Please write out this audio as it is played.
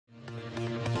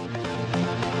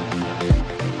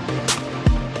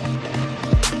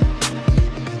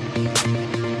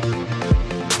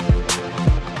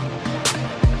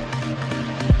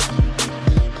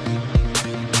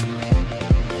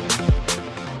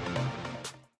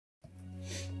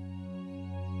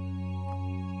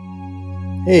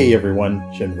Hey everyone,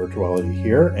 ShinVirtuality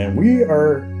here, and we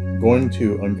are going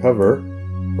to uncover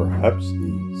perhaps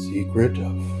the secret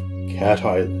of Cat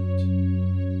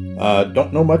Island.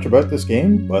 Don't know much about this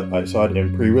game, but I saw it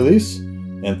in pre-release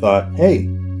and thought, hey,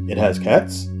 it has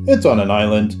cats, it's on an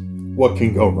island, what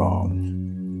can go wrong?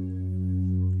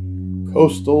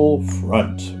 Coastal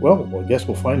front. Well, I guess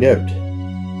we'll find out.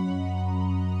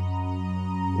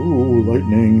 Ooh,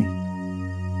 lightning.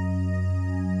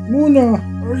 Muna,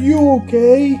 are you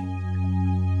okay?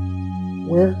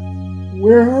 Where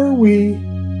are we?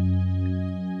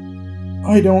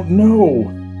 I don't know.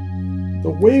 The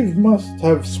wave must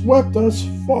have swept us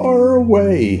far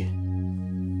away.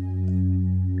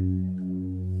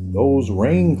 Those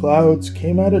rain clouds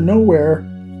came out of nowhere.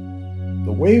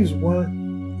 The waves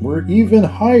were even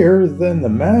higher than the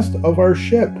mast of our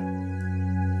ship.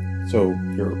 So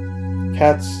your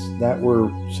cats that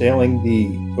were sailing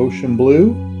the ocean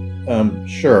blue?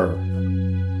 Sure.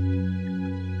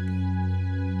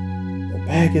 The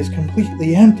bag is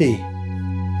completely empty.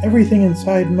 Everything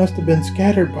inside must have been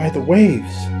scattered by the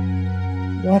waves.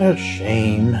 What a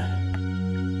shame.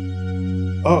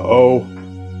 Uh-oh.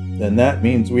 Then that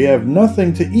means we have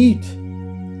nothing to eat.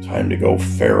 Time to go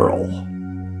feral.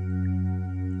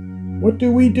 What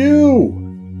do we do?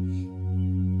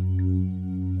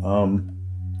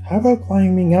 How about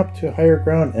climbing up to higher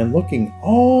ground and looking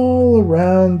all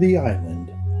around the island?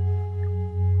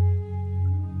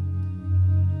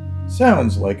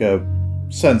 Sounds like a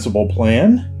sensible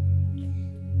plan.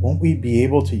 Won't we be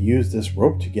able to use this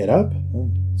rope to get up? Well,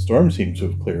 the storm seems to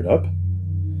have cleared up.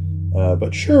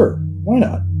 But sure, why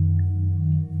not?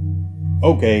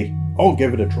 Okay, I'll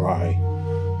give it a try.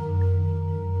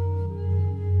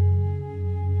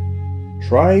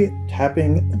 Try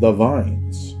tapping the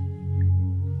vines.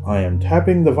 I am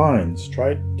tapping the vines.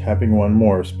 Try tapping one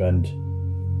more. Spend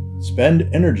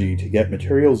energy to get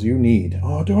materials you need.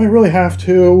 Oh, do I really have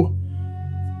to?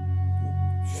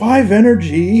 5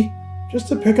 energy just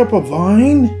to pick up a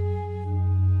vine?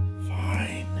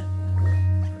 Fine.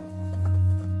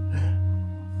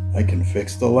 I can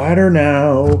fix the ladder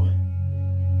now.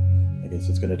 I guess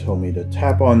it's going to tell me to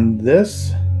tap on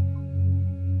this.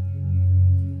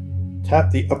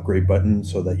 Tap the upgrade button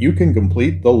so that you can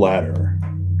complete the ladder.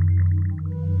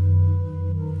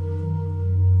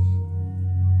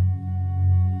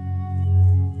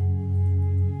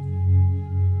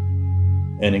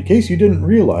 And in case you didn't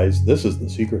realize, this is the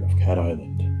secret of Cat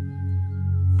Island.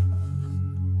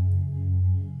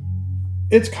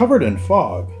 It's covered in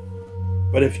fog,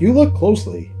 but if you look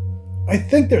closely, I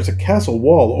think there's a castle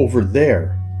wall over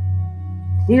there.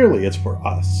 It it's for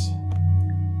us.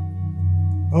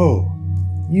 Oh,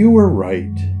 you were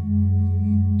right.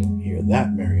 Don't hear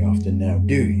that very often now,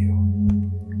 do you?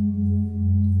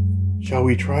 Shall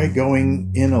we try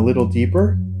going in a little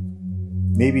deeper?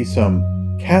 Maybe some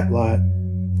cat lives.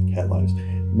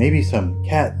 Maybe some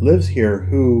cat lives here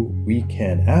who we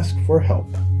can ask for help.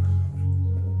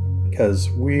 Because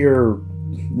we're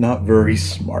not very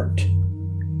smart.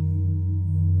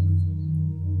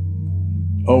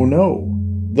 Oh no,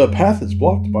 the path is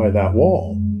blocked by that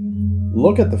wall.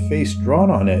 Look at the face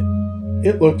drawn on it.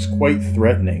 It looks quite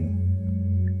threatening.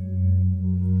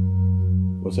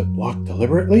 Was it blocked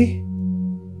deliberately?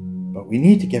 But we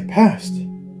need to get past.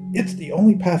 It's the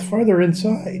only path farther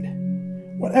inside.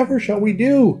 Whatever shall we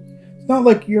do? It's not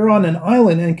like you're on an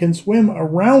island and can swim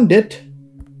around it.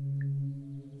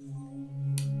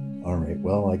 Alright,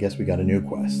 well, I guess we got a new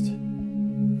quest.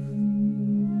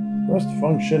 Quest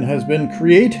function has been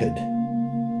created.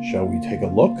 Shall we take a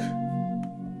look?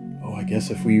 Oh, I guess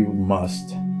if we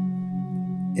must.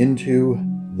 Into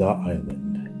the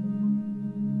island.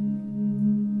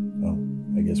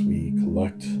 Oh, I guess we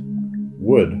collect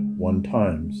wood 1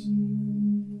 times.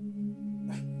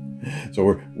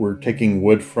 So we're taking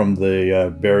wood from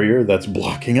the barrier that's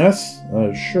blocking us?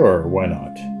 Sure, why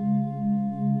not?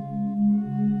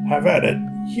 Have at it!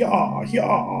 Yah!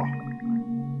 Yah!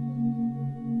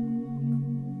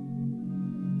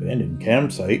 Abandoned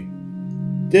campsite?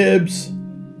 Dibs!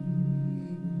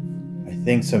 I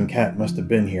think some cat must have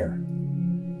been here.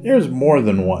 There's more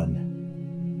than one.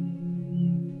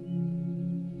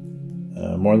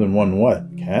 More than one what?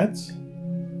 Cats?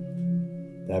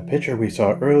 That picture we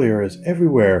saw earlier is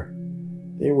everywhere.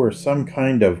 They were some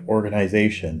kind of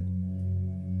organization.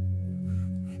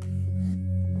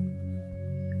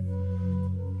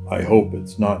 I hope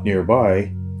it's not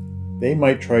nearby. They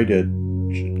might try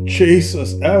to chase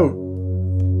us out.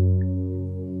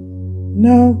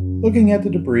 No, looking at the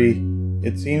debris,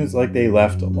 it seems like they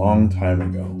left a long time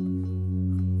ago.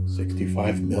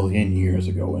 65 million years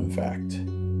ago, in fact.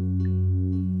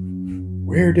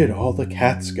 Where did all the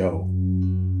cats go?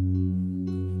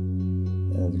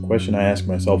 That's a question I ask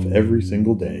myself every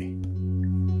single day.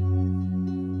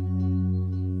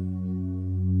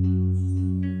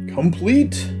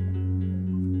 Complete!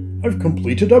 I've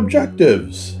completed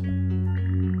objectives!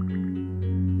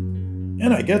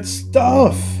 And I get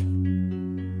stuff!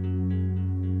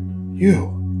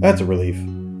 Phew, that's a relief.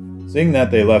 Seeing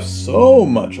that they left so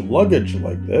much luggage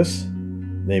like this,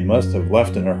 they must have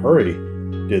left in a hurry.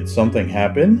 Did something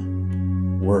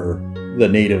happen? Were the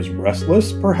natives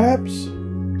restless, perhaps?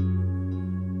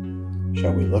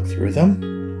 Shall we look through them?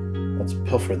 Let's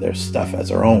pilfer their stuff as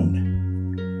our own.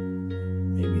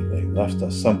 Maybe they left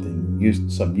us some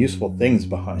useful things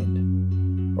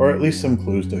behind, or at least some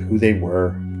clues to who they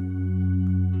were.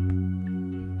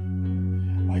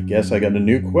 I guess I got a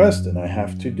new quest and I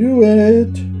have to do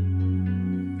it.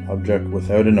 Object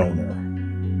without an owner.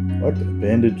 Collect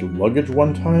bandaged luggage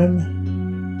one time,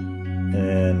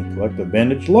 and collect a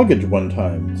bandaged luggage one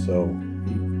time. So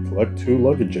you collect 2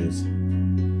 luggages.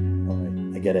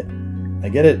 Alright, I get it. I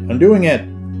get it. I'm doing it.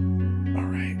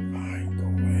 Alright, fine, go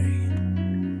away.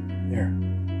 There.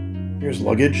 Here's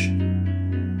luggage.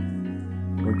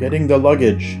 We're getting the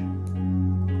luggage.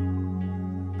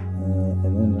 And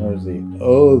then there's the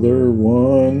other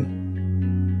one.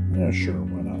 Yeah, sure,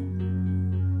 why not?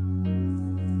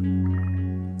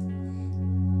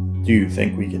 Do you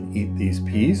think we can eat these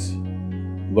peas?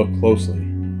 Look closely.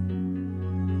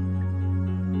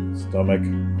 Stomach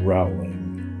growling.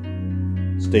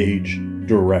 Stage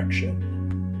direction.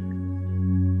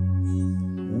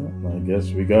 Well, I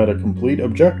guess we got a complete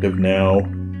objective now.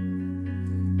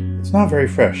 It's not very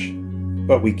fresh,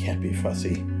 but we can't be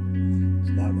fussy.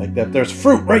 It's not like that. There's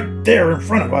fruit right there in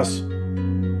front of us.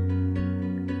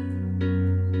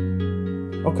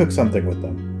 I'll cook something with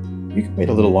them. You can wait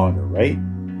a little longer, right?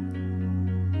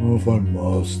 Oh, if I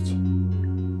must.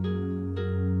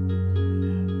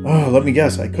 Oh, let me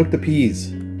guess. I cooked the peas.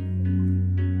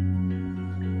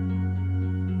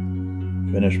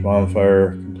 Finish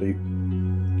bonfire.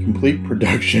 Complete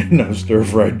production of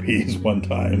stir-fried peas 1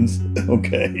 times.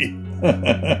 Okay.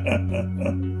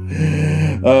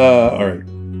 Alright.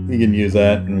 We can use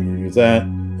that, and we can use that.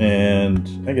 And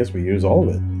I guess we use all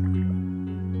of it.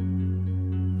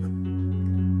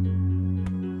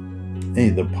 Hey,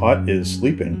 the pot is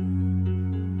sleeping.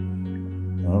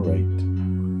 Alright.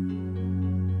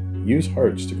 Use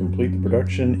hearts to complete the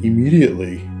production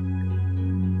immediately.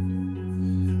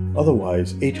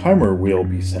 Otherwise, a timer will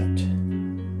be set.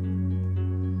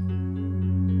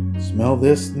 Smell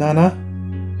this, Nana?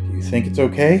 Do you think it's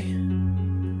okay?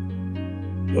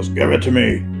 Just give it to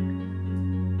me.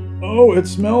 Oh, it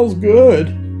smells good.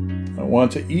 I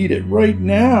want to eat it right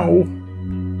now.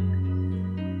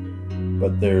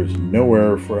 But there's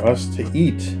nowhere for us to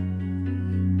eat.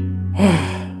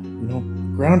 You know,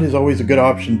 ground is always a good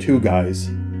option too, guys.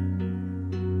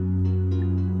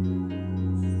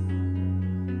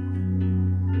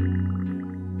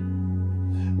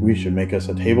 We should make us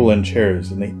a table and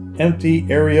chairs in the empty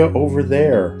area over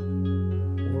there.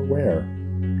 Over where?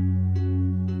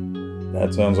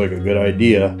 That sounds like a good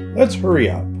idea. Let's hurry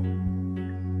up.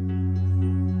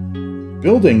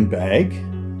 Building bag?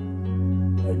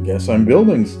 I guess I'm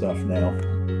building stuff now.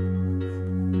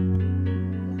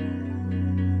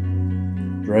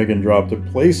 Drag and drop to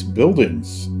place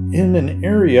buildings in an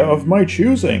area of my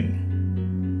choosing.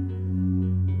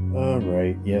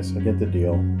 Alright, yes, I get the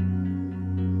deal.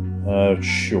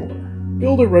 Sure.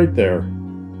 Build it right there.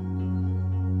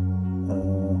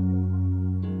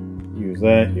 Use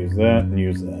that, and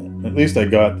use that. At least I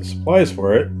got the supplies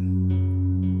for it.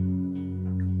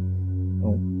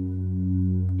 Oh.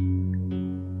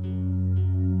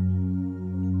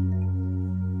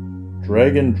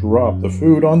 Drag and drop the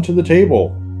food onto the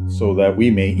table so that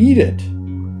we may eat it.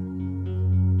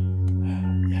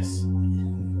 Yes.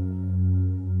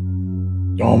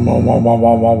 Nom, nom, nom, nom,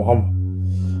 nom, nom, nom.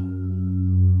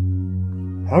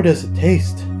 How does it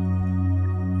taste?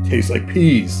 Tastes like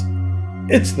peas.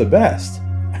 It's the best.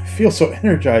 I feel so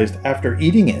energized after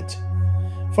eating it.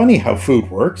 Funny how food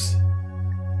works.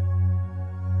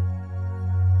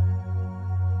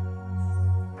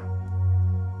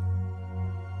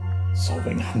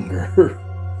 Solving hunger.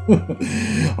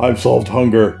 I've solved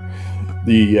hunger.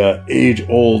 The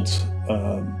age-old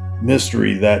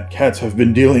mystery that cats have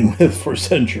been dealing with for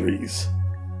centuries.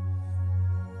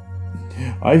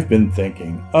 I've been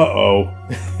thinking, uh-oh,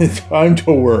 it's time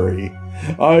to worry.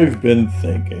 I've been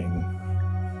thinking.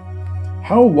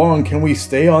 How long can we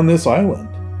stay on this island?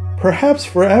 Perhaps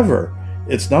forever.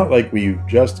 It's not like we've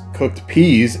just cooked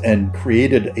peas and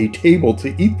created a table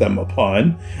to eat them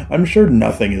upon. I'm sure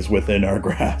nothing is within our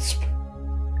grasp.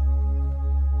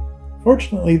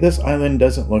 Fortunately, this island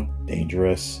doesn't look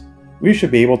dangerous. We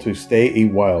should be able to stay a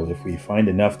while if we find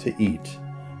enough to eat.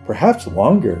 Perhaps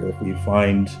longer if we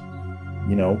find,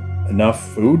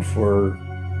 enough food for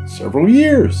several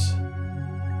years.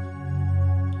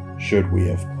 Should we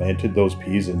have planted those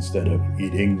peas instead of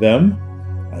eating them?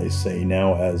 I say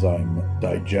now as I'm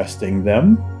digesting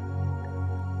them.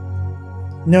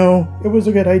 No, it was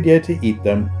a good idea to eat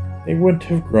them. They wouldn't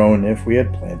have grown if we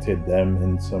had planted them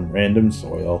in some random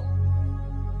soil.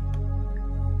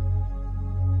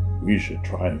 We should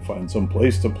try and find some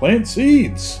place to plant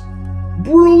seeds.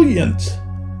 Brilliant!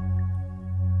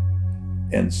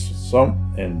 And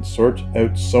sort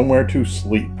out somewhere to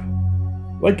sleep.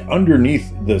 Like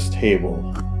underneath this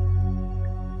table.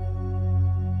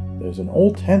 There's an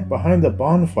old tent behind the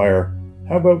bonfire.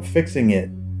 How about fixing it?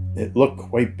 It looked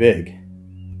quite big.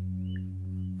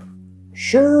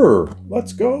 Sure,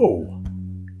 let's go.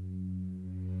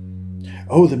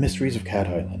 Oh, the mysteries of Cat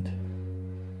Island.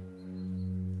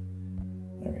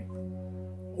 All right.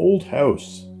 Old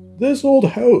house. This old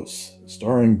house,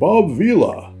 starring Bob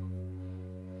Vila.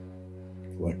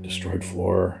 Collect destroyed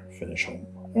floor, finish home.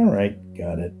 All right,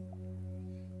 got it.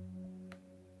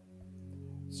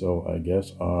 So I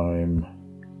guess I'm...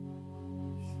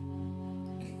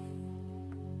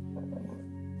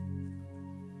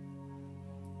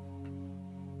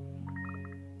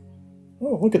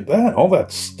 Oh, look at that, all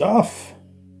that stuff.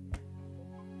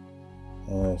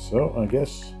 So I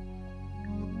guess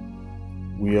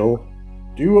we'll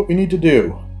do what we need to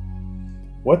do.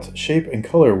 What shape and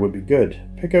color would be good?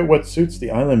 Pick out what suits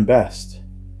the island best.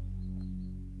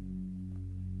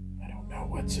 I don't know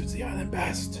what suits the island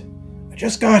best. I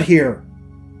just got here.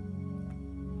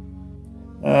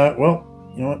 Well,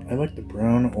 you know what? I like the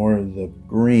brown or the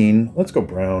green. Let's go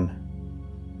brown.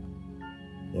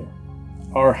 There.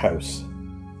 Our house.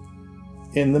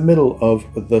 In the middle of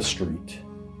the street.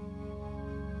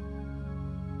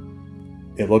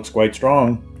 It looks quite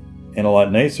strong. And a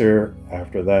lot nicer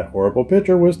after that horrible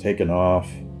picture was taken off.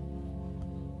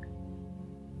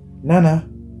 Nana,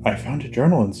 I found a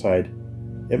journal inside.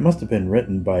 It must have been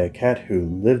written by a cat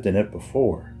who lived in it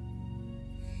before.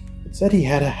 It said he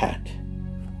had a hat.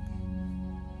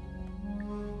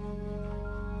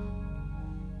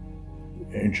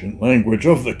 The ancient language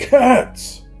of the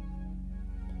cats!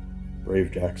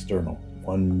 Brave Jack's journal.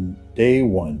 Day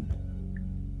 1.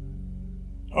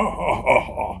 Ha ha ha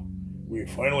ha! We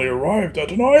finally arrived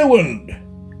at an island!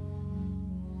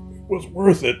 It was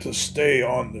worth it to stay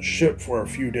on the ship for a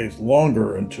few days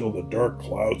longer until the dark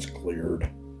clouds cleared.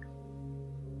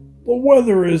 The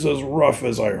weather is as rough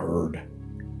as I heard.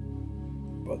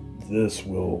 But this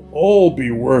will all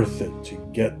be worth it to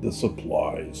get the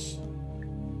supplies.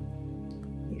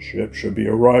 The ship should be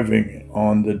arriving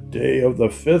on the day of the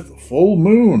 5th full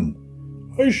moon.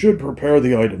 I should prepare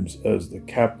the items as the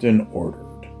captain ordered.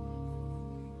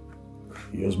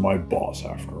 He is my boss,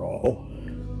 after all.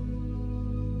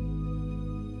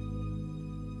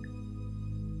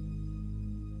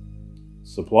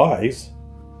 Supplies?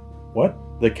 What?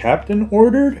 The captain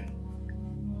ordered?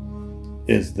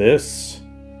 Is this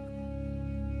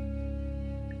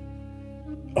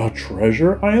a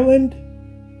treasure island?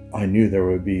 I knew there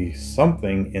would be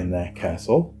something in that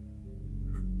castle.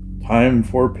 Time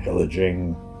for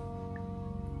pillaging.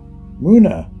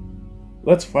 Muna,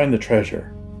 let's find the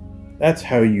treasure. That's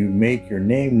how you make your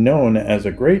name known as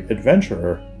a great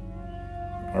adventurer.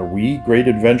 Are we great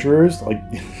adventurers? Like,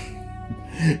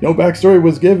 no backstory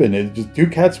was given. It's just 2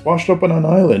 cats washed up on an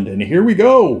island, and here we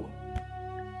go!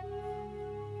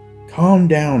 Calm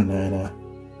down, Nana.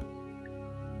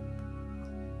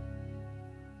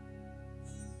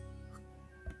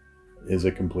 Is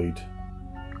it complete?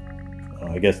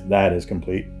 I guess that is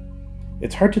complete.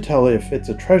 It's hard to tell if it's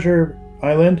a treasure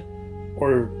island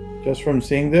or just from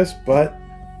seeing this, but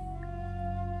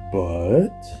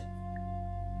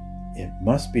it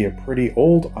must be a pretty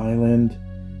old island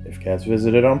if cats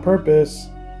visited on purpose.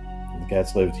 If the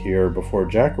cats lived here before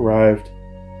Jack arrived,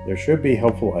 there should be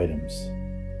helpful items.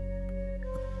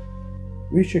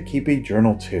 We should keep a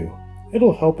journal too.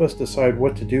 It'll help us decide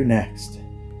what to do next.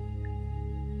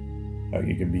 How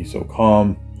you can be so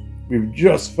calm. We've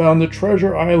just found the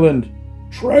treasure island.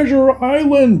 Treasure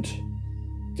island!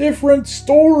 Different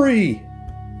story!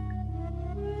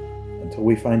 Until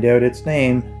we find out its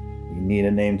name, we need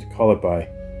a name to call it by.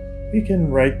 We can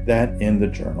write that in the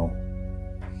journal.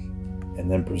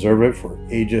 And then preserve it for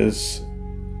ages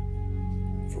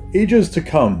to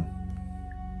come.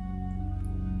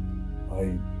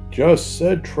 I just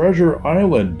said treasure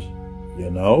island,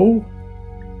 you know?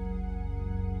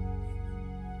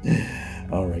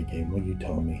 Alright, game, what are you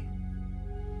telling me?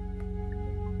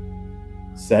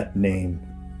 set name.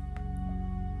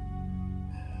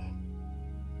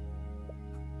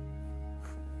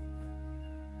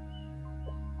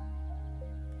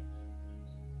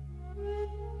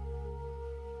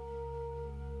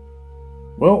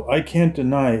 Well, I can't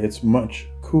deny its much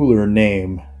cooler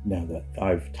name now that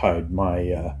I've tied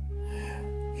my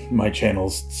my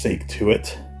channel's sake to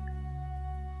it.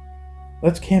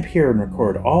 Let's camp here and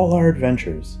record all our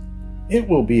adventures. It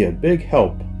will be a big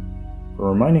help for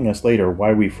reminding us later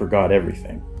why we forgot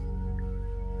everything.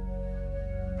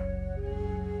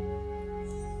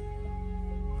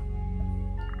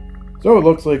 So it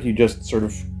looks like you just sort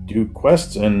of do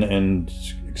quests and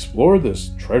explore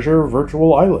this treasure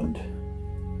virtual island.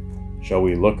 Shall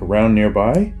we look around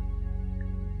nearby?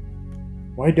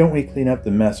 Why don't we clean up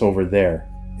the mess over there?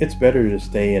 It's better to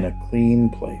stay in a clean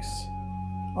place.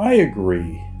 I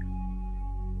agree.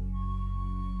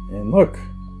 And look,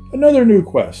 another new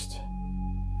quest.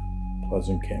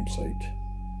 Pleasant campsite.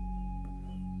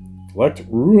 Collect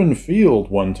ruined field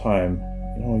one time.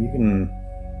 You know, you can...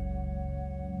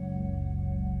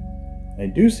 I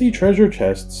do see treasure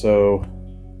chests, so...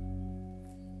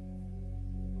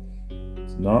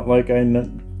 It's not like I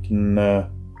can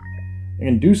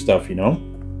do stuff, you know?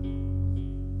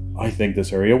 I think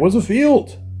this area was a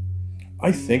field.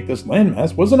 I think this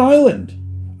landmass was an island.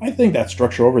 I think that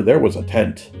structure over there was a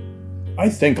tent. I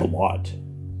think a lot.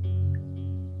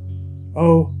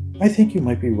 Oh, I think you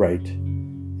might be right.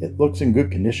 It looks in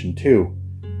good condition, too.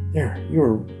 There, you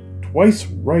were twice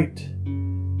right.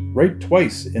 Right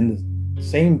twice in the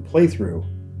same playthrough.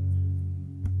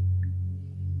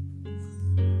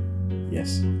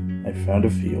 Yes, I found a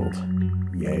field.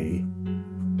 Yay.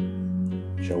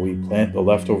 Shall we plant the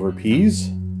leftover peas?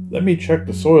 Let me check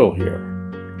the soil here.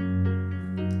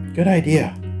 Good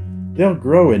idea. They'll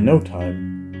grow in no time.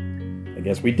 I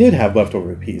guess we did have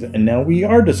leftover peas, and now we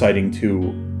are deciding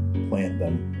to plant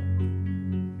them.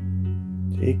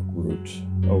 Take root.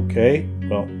 Okay,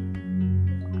 well,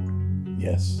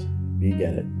 yes, we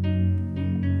get it.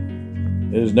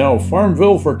 It is now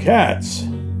Farmville for cats.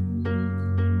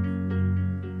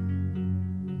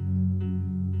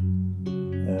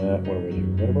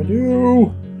 What do I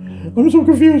do? I'm so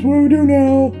confused. What do we do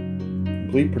now?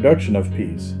 Complete production of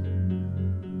peas.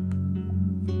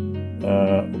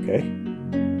 Okay.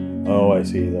 Oh, I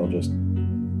see. They'll just...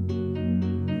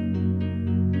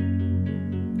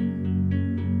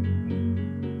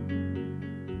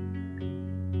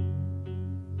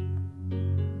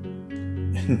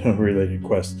 No related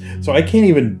quests. So I can't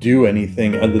even do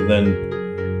anything other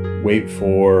than wait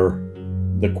for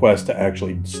the quest to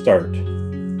actually start.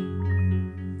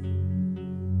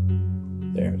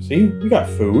 There, see? We got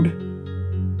food.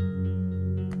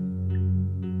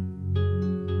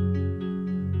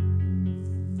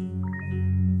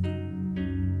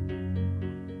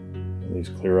 At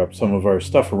least clear up some of our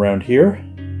stuff around here.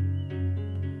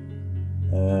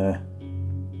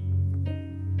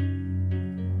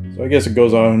 So I guess it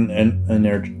goes on an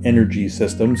energy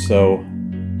system, so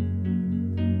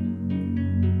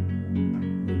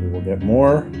maybe we'll get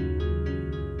more.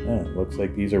 Looks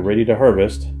like these are ready to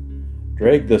harvest.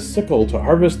 Drag the sickle to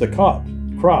harvest the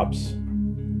crops.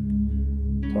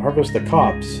 To harvest the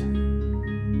copse.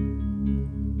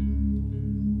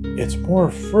 It's more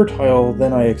fertile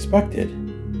than I expected.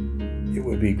 It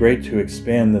would be great to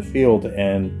expand the field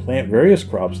and plant various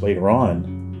crops later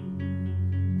on.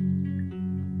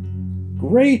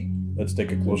 Great! Let's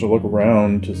take a closer look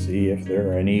around to see if there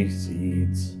are any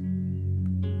seeds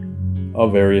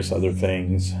of various other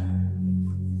things.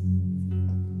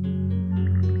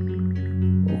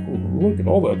 Oh, look at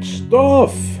all that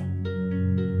stuff!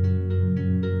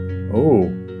 Oh,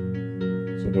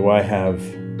 so do I have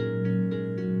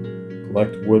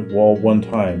collect wood wall one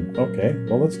time? Okay,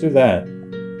 well let's do that.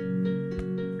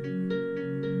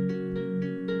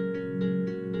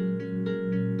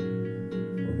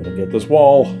 Get this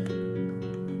wall.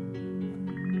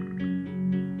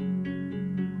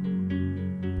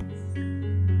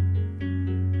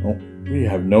 Oh, we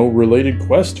have no related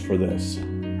quest for this.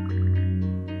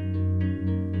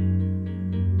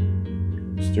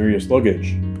 Mysterious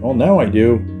luggage. Well, now I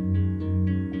do.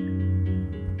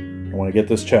 I want to get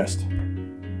this chest.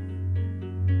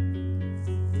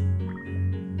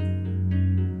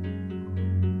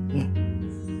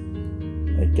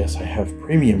 I guess I have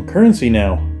premium currency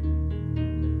now.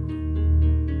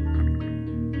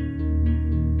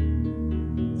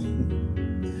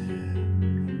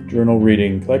 Journal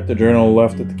reading. Collect the journal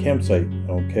left at the campsite.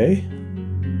 Okay.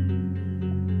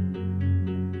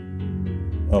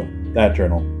 Oh, that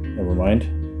journal. Never mind.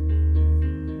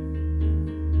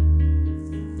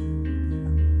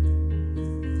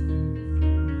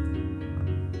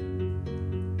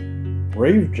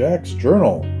 Brave Jack's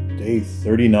Journal, day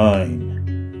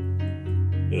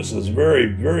 39. This is very,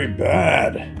 very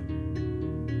bad.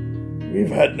 We've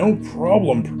had no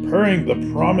problem preparing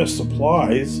the promised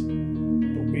supplies,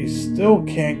 but we still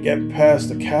can't get past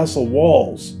the castle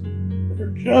walls. They're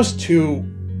just too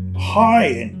high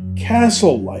and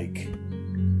castle-like.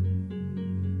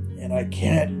 And I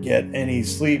can't get any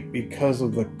sleep because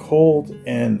of the cold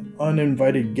and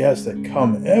uninvited guests that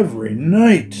come every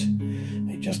night.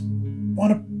 They just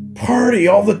want to party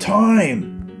all the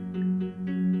time.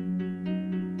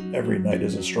 Every night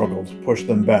is a struggle to push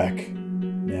them back.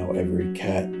 Now every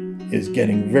cat is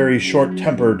getting very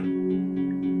short-tempered.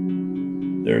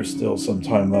 There's still some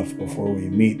time left before we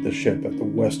meet the ship at the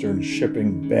Western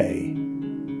Shipping Bay.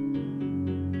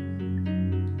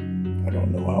 I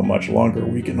don't know how much longer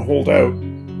we can hold out.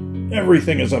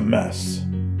 Everything is a mess.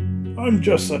 I'm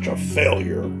just such a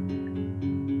failure.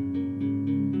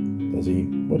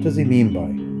 What does he mean by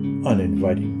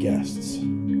uninvited guests? I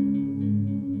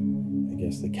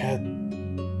guess the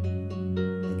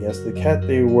cat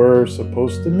they were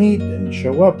supposed to meet and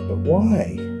show up, but why?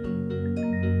 I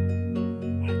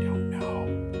don't know.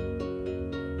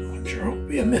 I'm sure it will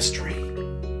be a mystery.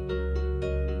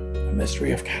 A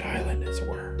mystery of Cat Island, as it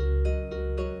were.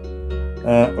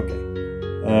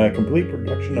 Okay. Complete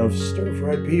production of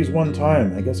stir-fried peas one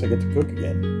time. I guess I get to cook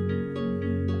again.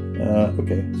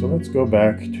 Okay, so let's go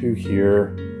back to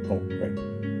here. Oh, right.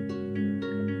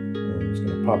 I'm just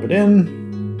going to pop it in.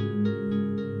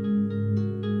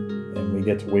 And we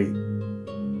get to wait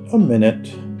a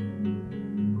minute.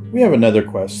 We have another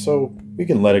quest, so we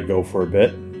can let it go for a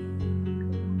bit.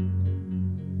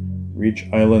 Reach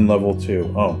island level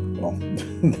 2. Oh, well,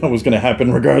 that was going to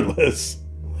happen regardless.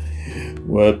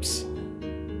 Whoops.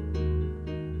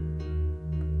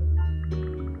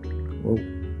 Whoa.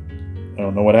 I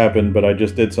don't know what happened, but I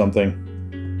just did something.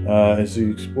 As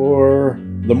you explore,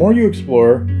 the more you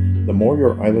explore, the more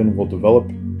your island will develop.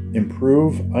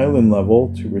 Improve island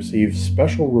level to receive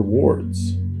special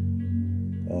rewards.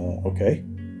 Okay.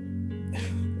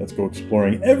 Let's go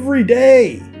exploring every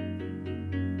day!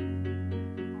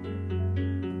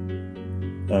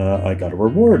 I got a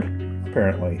reward,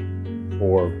 apparently,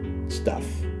 for stuff.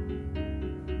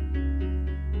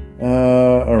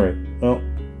 Alright, well,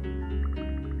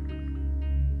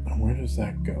 where does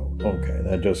that go? Okay,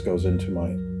 that just goes into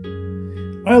my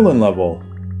island level.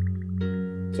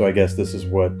 So I guess this is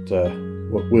what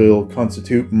will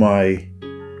constitute my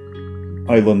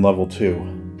island level 2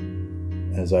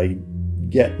 as I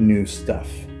get new stuff.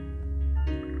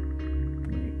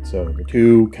 So the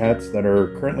 2 cats that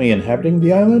are currently inhabiting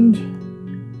the island.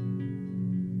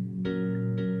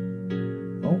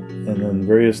 And then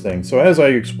various things. So as I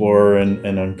explore and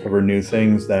uncover new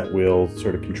things, that will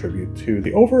sort of contribute to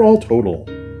the overall total.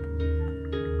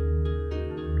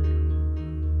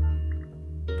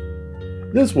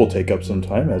 This will take up some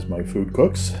time as my food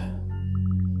cooks.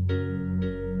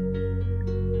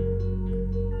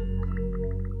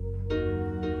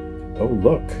 Oh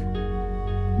look,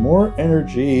 more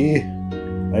energy.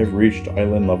 I've reached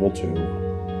island level 2.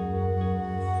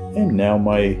 And now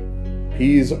my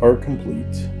peas are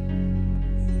complete.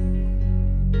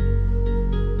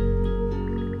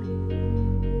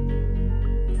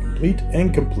 Complete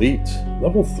and complete.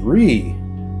 Level 3.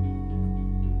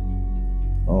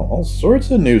 Oh, all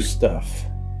sorts of new stuff.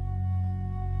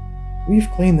 We've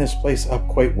cleaned this place up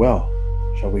quite well.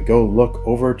 Shall we go look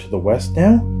over to the west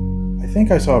now? I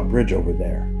think I saw a bridge over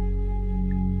there.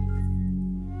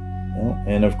 Oh,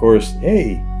 and of course,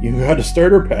 hey, you got a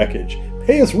starter package.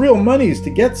 Pay us real monies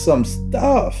to get some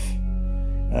stuff.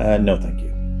 No thank you.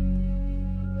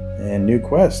 And new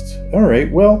quest.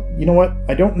 Alright, well, you know what?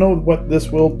 I don't know what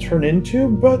this will turn into,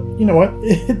 but you know what?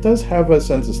 It does have a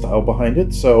sense of style behind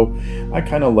it, so I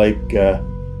kind of like,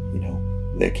 you know,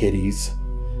 the kitties.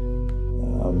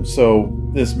 So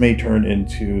this may turn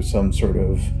into some sort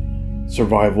of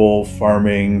survival,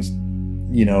 farming,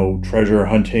 you know, treasure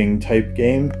hunting type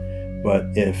game.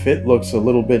 But if it looks a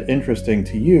little bit interesting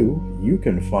to you, you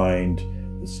can find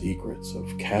The Secrets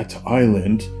of Cat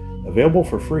Island available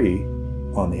for free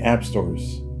on the app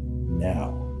stores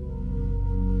now.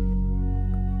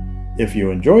 If you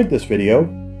enjoyed this video,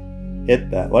 hit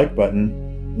that like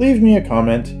button, leave me a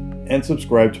comment, and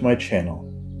subscribe to my channel.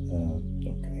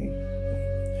 Okay.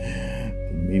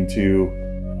 Didn't mean to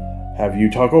have you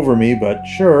talk over me, but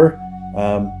sure.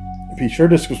 Be sure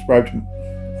to subscribe to...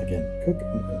 Again, cook...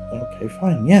 Okay,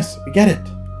 fine. Yes, we get it.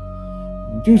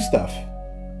 Do stuff.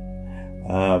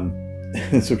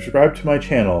 Subscribe to my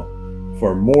channel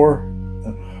for more...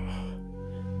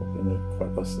 Open a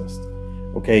quest list.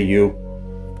 Okay, you.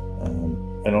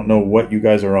 I don't know what you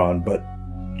guys are on, but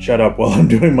shut up while I'm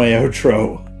doing my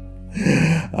outro.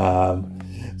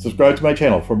 Subscribe to my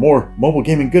channel for more mobile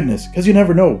gaming goodness, because you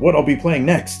never know what I'll be playing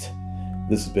next.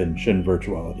 This has been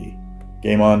ShinVirtuality.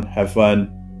 Game on, have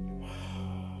fun,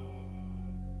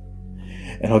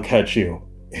 and I'll catch you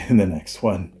in the next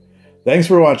one. Thanks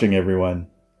for watching, everyone.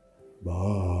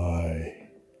 Bye.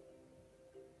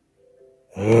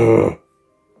 Ugh.